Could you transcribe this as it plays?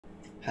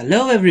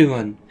Hello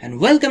everyone and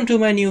welcome to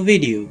my new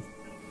video.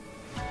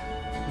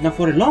 Now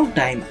for a long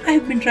time I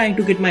have been trying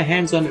to get my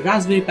hands on a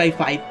Raspberry Pi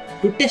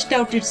 5 to test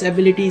out its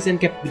abilities and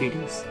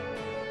capabilities.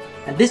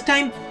 And this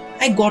time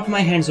I got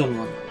my hands on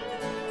one.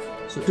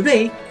 So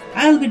today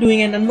I will be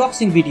doing an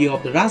unboxing video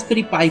of the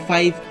Raspberry Pi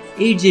 5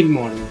 8GB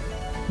model.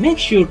 Make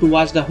sure to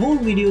watch the whole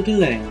video till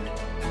the end.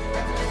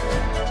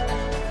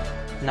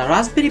 Now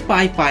Raspberry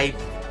Pi 5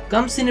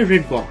 comes in a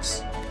red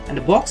box and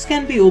the box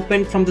can be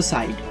opened from the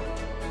side.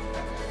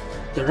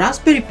 The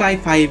Raspberry Pi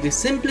 5 is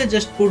simply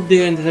just put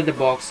there inside the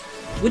box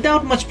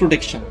without much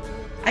protection.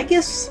 I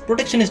guess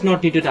protection is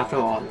not needed after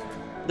all.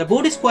 The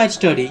board is quite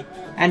sturdy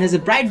and has a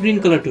bright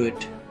green color to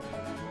it.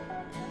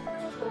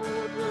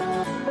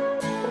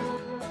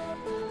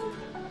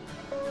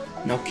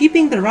 Now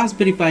keeping the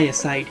Raspberry Pi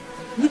aside,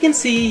 we can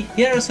see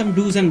here are some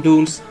do's and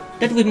don'ts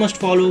that we must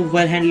follow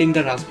while handling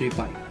the Raspberry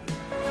Pi.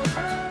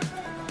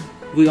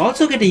 We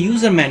also get a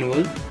user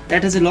manual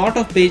that has a lot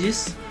of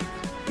pages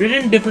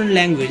written in different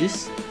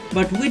languages,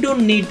 but we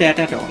don't need that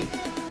at all.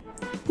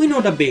 We know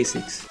the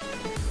basics.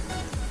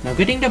 Now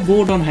getting the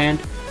board on hand,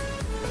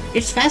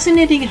 it's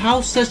fascinating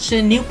how such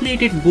a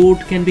nucleated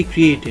board can be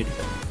created.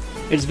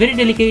 It's very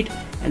delicate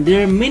and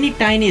there are many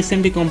tiny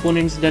assembly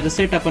components that are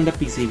set up on the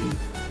PCB.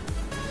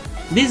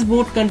 This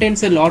board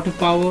contains a lot of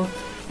power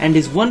and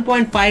is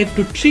 1.5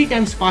 to 3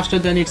 times faster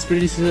than its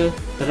predecessor,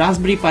 the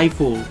Raspberry Pi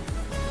 4.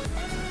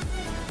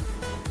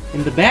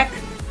 In the back,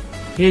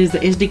 here is the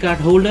SD card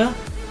holder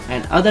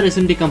and other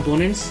assembly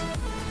components,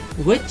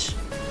 which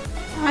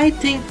I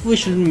think we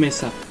shouldn't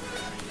mess up.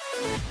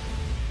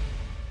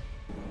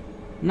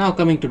 Now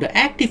coming to the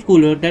active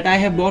cooler that I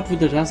have bought with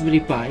the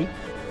Raspberry Pi,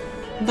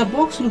 the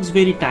box looks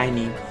very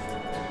tiny.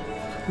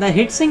 The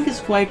heatsink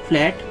is quite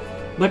flat,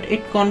 but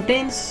it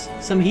contains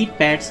some heat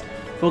pads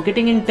for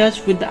getting in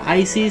touch with the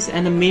ICs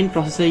and the main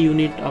processor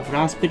unit of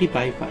Raspberry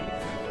Pi 5.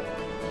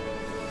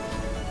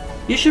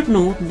 You should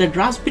know that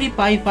Raspberry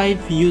Pi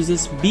 5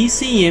 uses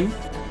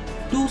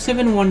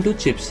BCM2712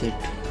 chipset.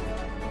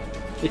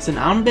 It's an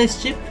ARM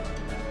based chip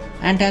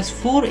and has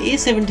 4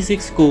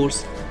 A76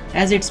 cores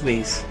as its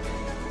base.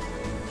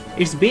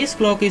 Its base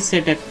clock is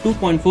set at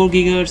 2.4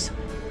 GHz.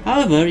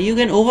 However, you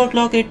can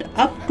overclock it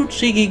up to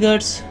 3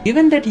 GHz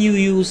given that you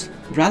use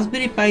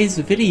Raspberry Pi's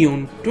very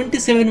own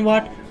 27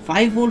 watt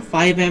 5V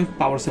 5A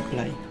power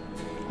supply.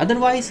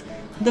 Otherwise,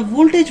 the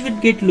voltage will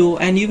get low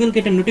and you will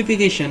get a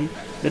notification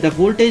that the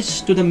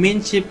voltage to the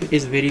main chip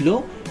is very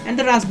low and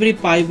the Raspberry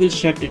Pi will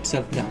shut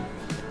itself down.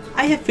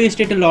 I have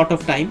faced it a lot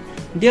of time,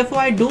 therefore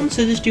I don't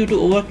suggest you to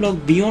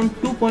overclock beyond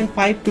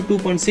 2.5 to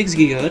 2.6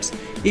 GHz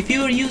if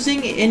you are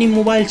using any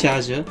mobile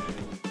charger.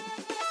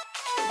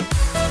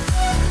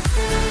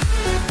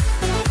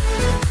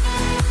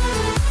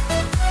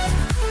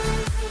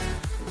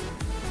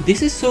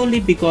 This is solely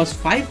because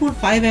 5V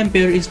 5A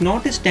is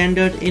not a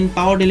standard in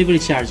power delivery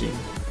charging.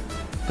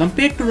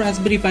 Compared to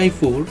Raspberry Pi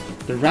 4,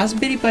 the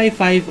Raspberry Pi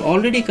 5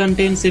 already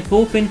contains a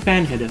 4-pin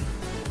fan header.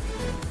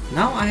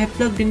 Now I have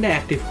plugged in the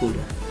active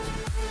cooler.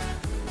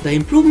 The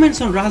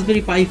improvements on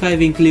Raspberry Pi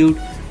 5 include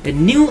a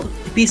new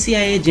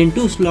PCIe Gen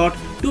 2 slot,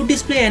 2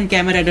 display and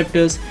camera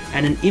adapters,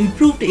 and an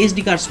improved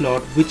SD card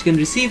slot which can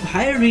receive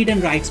higher read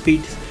and write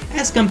speeds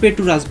as compared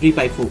to Raspberry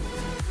Pi 4.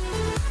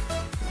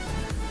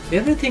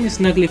 Everything is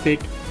snugly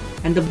fit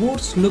and the board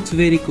looks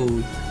very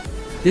cool.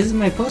 This is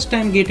my first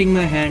time getting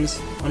my hands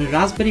on a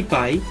Raspberry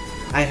Pi.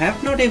 I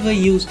have not ever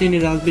used any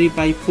Raspberry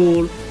Pi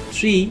 4,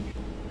 3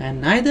 and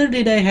neither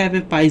did I have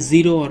a Pi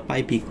 0 or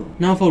Pi Pico.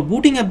 Now for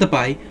booting up the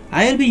Pi,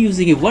 I will be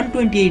using a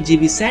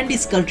 128GB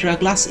SanDisk Ultra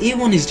Class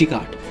A1 SD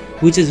card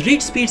which has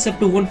read speeds up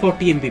to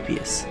 140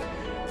 Mbps.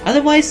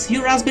 Otherwise,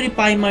 your Raspberry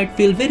Pi might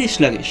feel very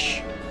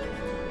sluggish.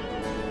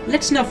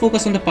 Let's now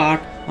focus on the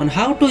part on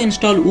how to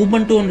install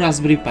Ubuntu on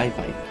Raspberry Pi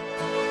 5.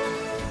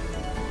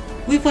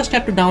 We first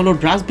have to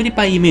download Raspberry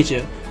Pi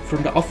Imager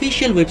from the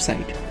official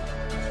website.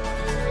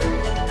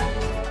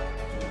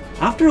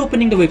 After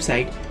opening the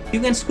website, you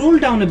can scroll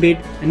down a bit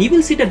and you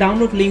will see the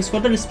download links for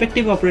the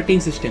respective operating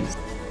systems.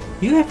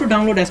 You have to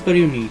download as per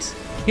your needs.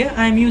 Here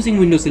I am using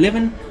Windows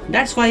 11,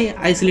 that's why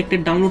I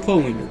selected download for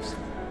Windows.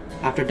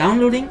 After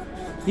downloading,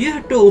 you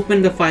have to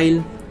open the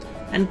file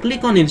and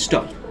click on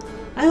install.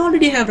 I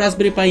already have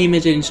Raspberry Pi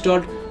Imager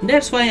installed,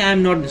 that's why I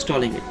am not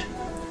installing it.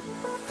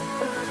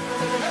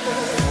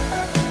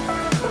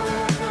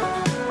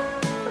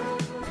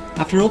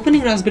 After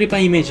opening Raspberry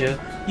Pi Imager,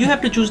 you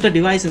have to choose the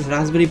device as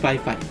Raspberry Pi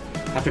 5.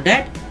 After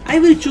that, I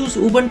will choose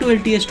Ubuntu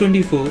LTS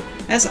 24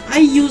 as I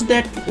use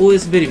that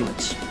OS very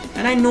much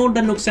and I know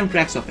the nooks and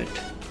cracks of it.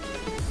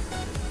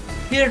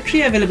 Here are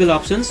 3 available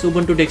options: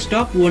 Ubuntu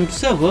Desktop, Ubuntu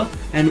Server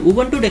and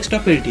Ubuntu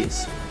Desktop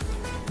LTS.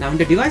 Now in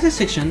the devices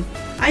section,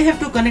 I have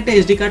to connect a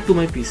SD card to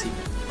my PC.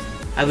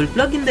 I will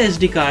plug in the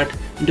SD card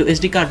into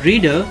SD card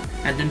reader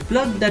and then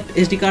plug that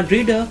SD card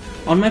reader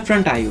on my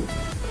front I/O.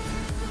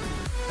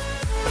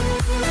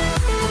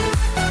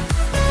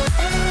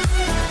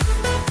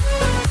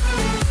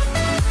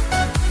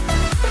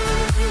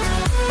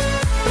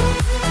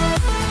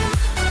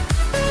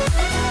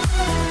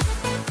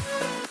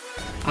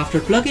 After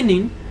plugging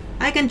in,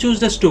 I I can choose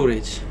the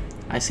storage.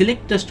 I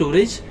select the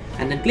storage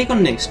and then click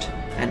on next,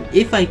 and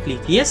if I click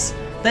yes,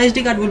 the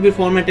SD card will be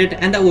formatted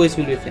and the OS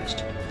will be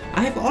flashed.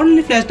 I have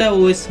already flashed the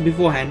OS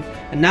beforehand,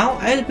 and now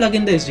I will plug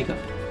in the SD card.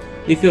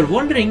 If you are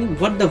wondering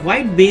what the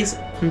white base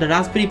on the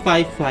Raspberry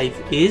Pi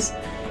 5 is,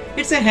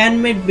 it's a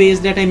handmade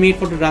base that I made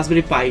for the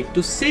Raspberry Pi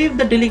to save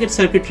the delicate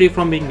circuitry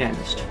from being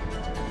damaged.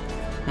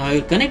 Now I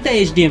will connect the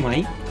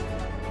HDMI.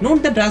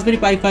 Note that Raspberry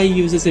Pi 5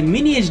 uses a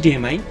mini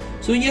HDMI,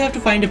 so you have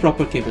to find a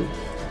proper cable.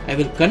 I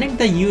will connect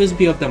the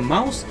USB of the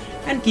mouse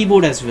and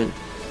keyboard as well.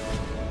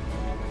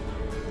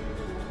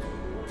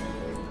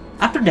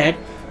 After that,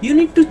 you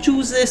need to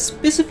choose a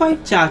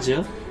specified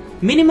charger,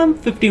 minimum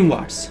 15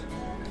 watts,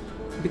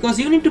 because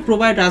you need to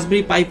provide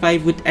Raspberry Pi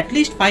 5 with at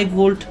least 5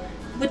 volt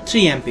with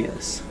 3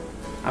 amperes.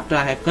 After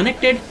I have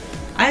connected,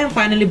 I am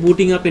finally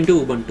booting up into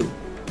Ubuntu.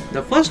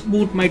 The first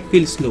boot might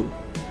feel slow.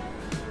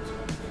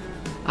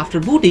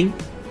 After booting,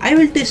 I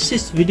will test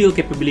its video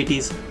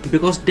capabilities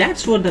because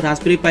that's what the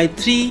Raspberry Pi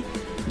 3,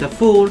 the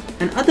 4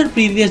 and other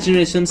previous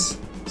generations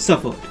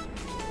suffered.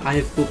 I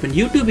have opened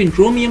YouTube in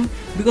Chromium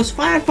because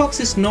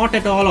Firefox is not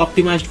at all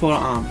optimized for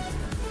ARM.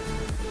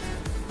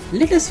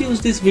 Let us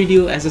use this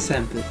video as a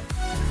sample.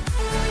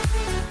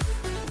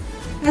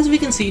 As we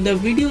can see, the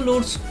video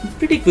loads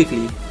pretty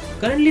quickly.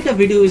 Currently the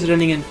video is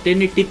running in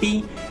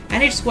 1080p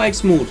and it's quite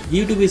smooth.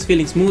 YouTube is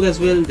feeling smooth as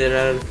well. There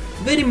are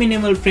very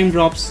minimal frame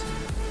drops.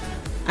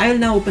 I will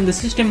now open the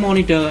system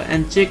monitor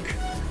and check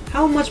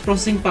how much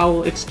processing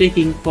power it's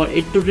taking for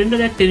it to render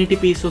at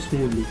 1080p so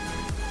smoothly.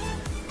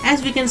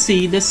 As we can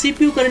see, the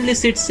CPU currently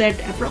sits at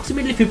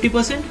approximately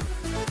 50%.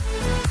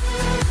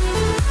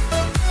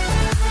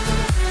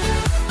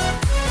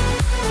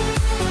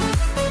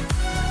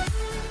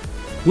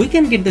 We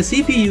can get the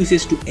CPU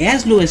usage to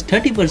as low as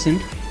 30%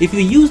 if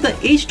we use the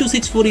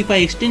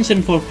H.2645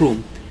 extension for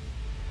Chrome.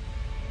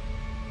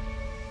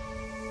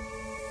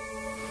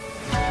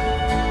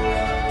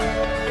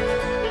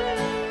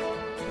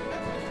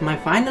 My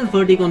final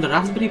verdict on the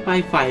Raspberry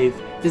Pi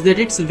 5 is that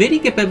it's very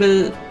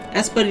capable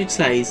as per its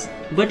size,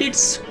 but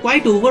it's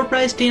quite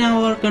overpriced in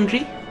our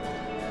country.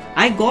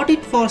 I got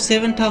it for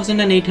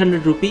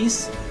 7,800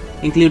 rupees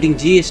including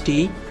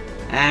GST,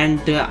 and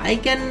I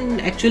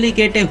can actually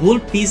get a whole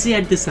PC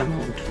at this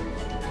amount.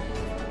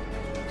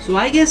 So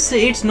I guess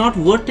it's not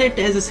worth it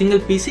as a single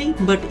PC,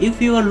 but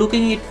if you are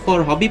looking it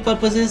for hobby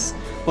purposes,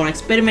 for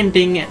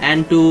experimenting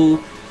and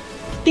to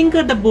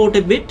tinker the board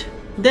a bit,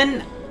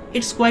 then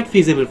it's quite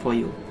feasible for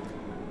you.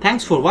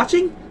 Thanks for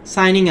watching,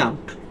 signing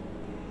out.